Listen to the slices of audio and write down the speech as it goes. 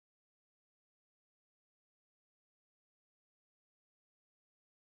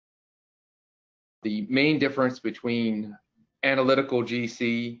The main difference between analytical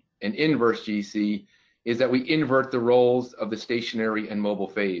GC and inverse GC is that we invert the roles of the stationary and mobile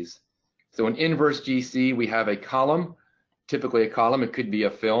phase. So in inverse GC, we have a column, typically a column. It could be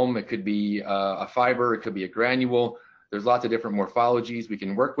a film, it could be a fiber, it could be a granule. There's lots of different morphologies we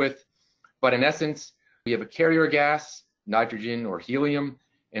can work with. But in essence, we have a carrier gas, nitrogen or helium,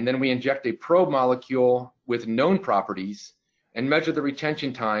 and then we inject a probe molecule with known properties and measure the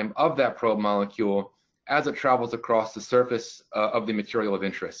retention time of that probe molecule as it travels across the surface of the material of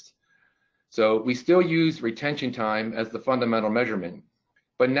interest. So we still use retention time as the fundamental measurement,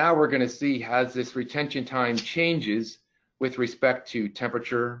 but now we're going to see as this retention time changes with respect to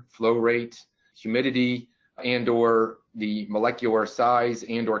temperature, flow rate, humidity, and or the molecular size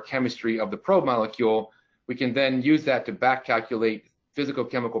and or chemistry of the probe molecule, we can then use that to back calculate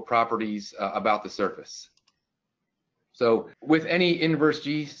physicochemical properties about the surface. So with any inverse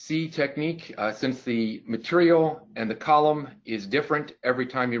GC technique, since the material and the column is different every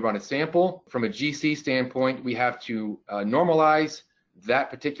time you run a sample, from a GC standpoint, we have to normalize that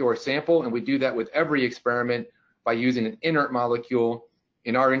particular sample, and we do that with every experiment by using an inert molecule.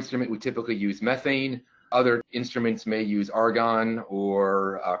 In our instrument, we typically use methane. Other instruments may use argon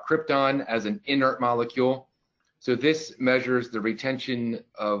or krypton as an inert molecule. So this measures the retention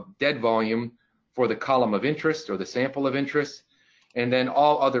of dead volume for the column of interest or the sample of interest, and then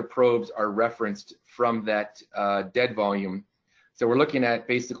all other probes are referenced from that dead volume. So we're looking at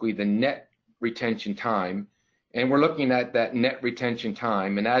basically the net retention time, and we're looking at that net retention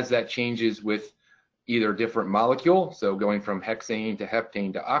time, and as that changes with either different molecule, so going from hexane to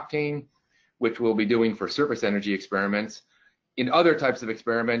heptane to octane, which we'll be doing for surface energy experiments. In other types of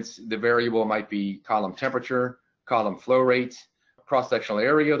experiments, the variable might be column temperature, column flow rate, cross-sectional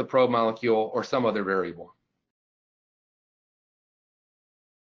area of the probe molecule, or some other variable.